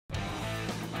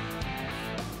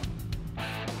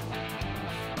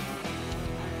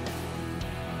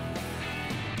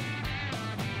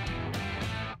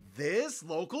This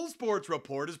local sports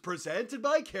report is presented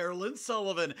by Carolyn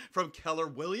Sullivan from Keller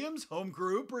Williams Home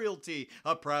Group Realty,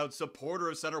 a proud supporter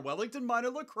of Center Wellington Minor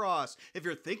Lacrosse. If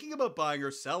you're thinking about buying or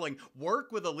selling,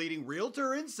 work with a leading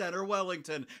realtor in Center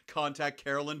Wellington. Contact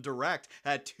Carolyn direct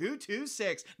at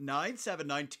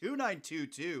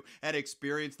 226-979-2922 and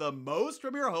experience the most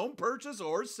from your home purchase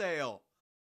or sale.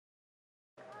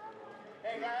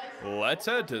 Let's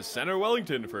head to Center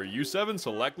Wellington for U7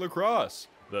 Select Lacrosse.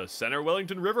 The Center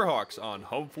Wellington Riverhawks on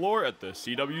home floor at the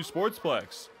CW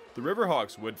Sportsplex. The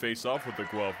Riverhawks would face off with the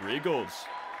Guelph Regals.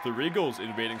 The Regals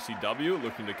invading CW,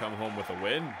 looking to come home with a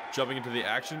win. Jumping into the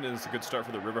action, and it's a good start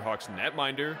for the Riverhawks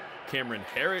netminder. Cameron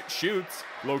Harrett shoots.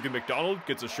 Logan McDonald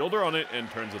gets a shoulder on it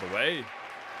and turns it away.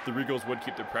 The Regals would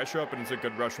keep the pressure up, and it's a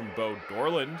good rush from Bo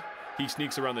Dorland. He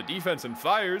sneaks around the defense and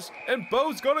fires, and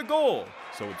Bo's got a goal.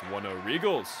 So it's 1-0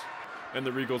 Regals. And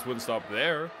the Regals wouldn't stop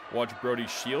there. Watch Brody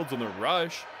Shields on the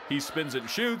rush. He spins and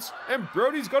shoots, and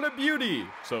Brody's got a beauty.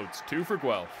 So it's 2 for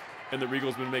Guelph. And the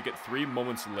Regals would make it 3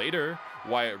 moments later.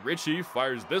 Wyatt Ritchie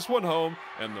fires this one home,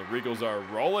 and the Regals are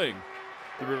rolling.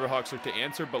 The Riverhawks look to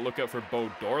answer, but look out for Bo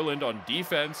Dorland on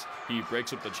defense. He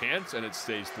breaks up the chance, and it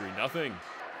stays 3-0.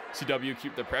 CW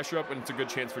keep the pressure up, and it's a good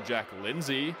chance for Jack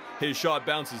Lindsay. His shot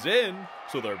bounces in,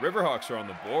 so the Riverhawks are on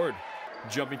the board.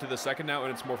 Jumping to the second now,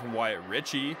 and it's more from Wyatt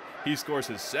Ritchie. He scores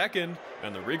his second,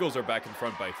 and the Regals are back in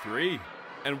front by 3.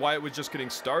 And Wyatt was just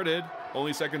getting started.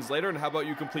 Only seconds later, and how about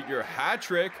you complete your hat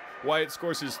trick? Wyatt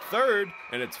scores his third,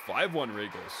 and it's 5-1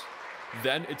 Regals.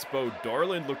 Then it's Bo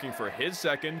Dorland looking for his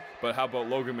second, but how about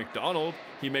Logan McDonald?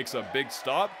 He makes a big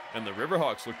stop, and the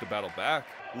Riverhawks look to battle back.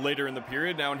 Later in the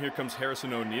period now, and here comes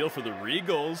Harrison O'Neill for the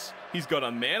Regals. He's got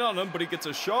a man on him, but he gets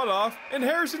a shot off, and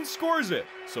Harrison scores it.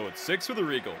 So it's 6 for the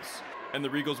Regals. And the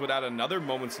Regals would add another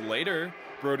moments later.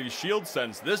 Brody Shields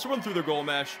sends this one through the goal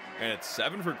mesh, and it's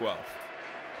 7 for Guelph.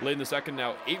 Late in the second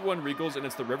now, 8-1 Regals, and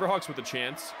it's the Riverhawks with a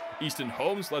chance. Easton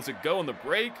Holmes lets it go on the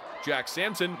break. Jack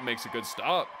Sampson makes a good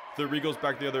stop. The Regals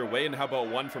back the other way, and how about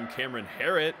one from Cameron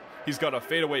Harrett? He's got a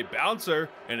fadeaway bouncer,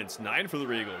 and it's 9 for the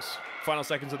Regals. Final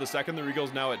seconds of the second, the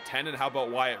Regals now at 10, and how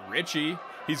about Wyatt Ritchie?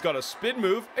 He's got a spin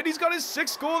move, and he's got his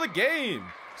 6th goal of the game.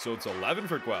 So it's 11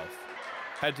 for Guelph.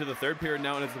 Head to the third period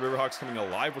now, and it's the Riverhawks coming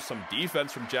alive with some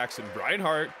defense from Jackson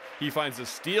Reinhardt. He finds a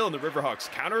steal in the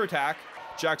Riverhawks counterattack.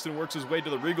 Jackson works his way to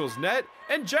the Regals net,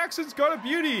 and Jackson's got a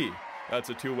beauty. That's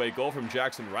a 2-way goal from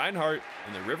Jackson Reinhardt,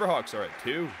 and the Riverhawks are at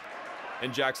 2.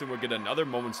 And Jackson would get another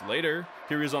moments later.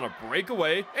 Here he is on a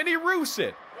breakaway, and he roofs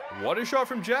it. What a shot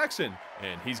from Jackson,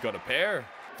 and he's got a pair.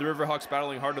 The Riverhawks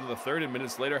battling hard in the third, and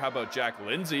minutes later, how about Jack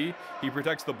Lindsay? He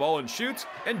protects the ball and shoots,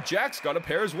 and Jack's got a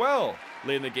pair as well.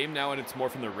 Late in the game now, and it's more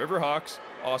from the Riverhawks.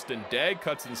 Austin Dagg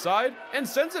cuts inside and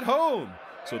sends it home.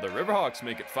 So the Riverhawks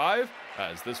make it 5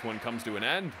 as this one comes to an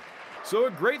end. So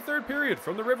a great third period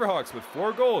from the Riverhawks with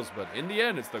 4 goals, but in the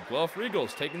end, it's the Guelph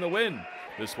Regals taking the win.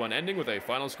 This one ending with a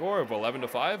final score of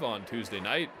 11-5 on Tuesday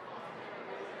night.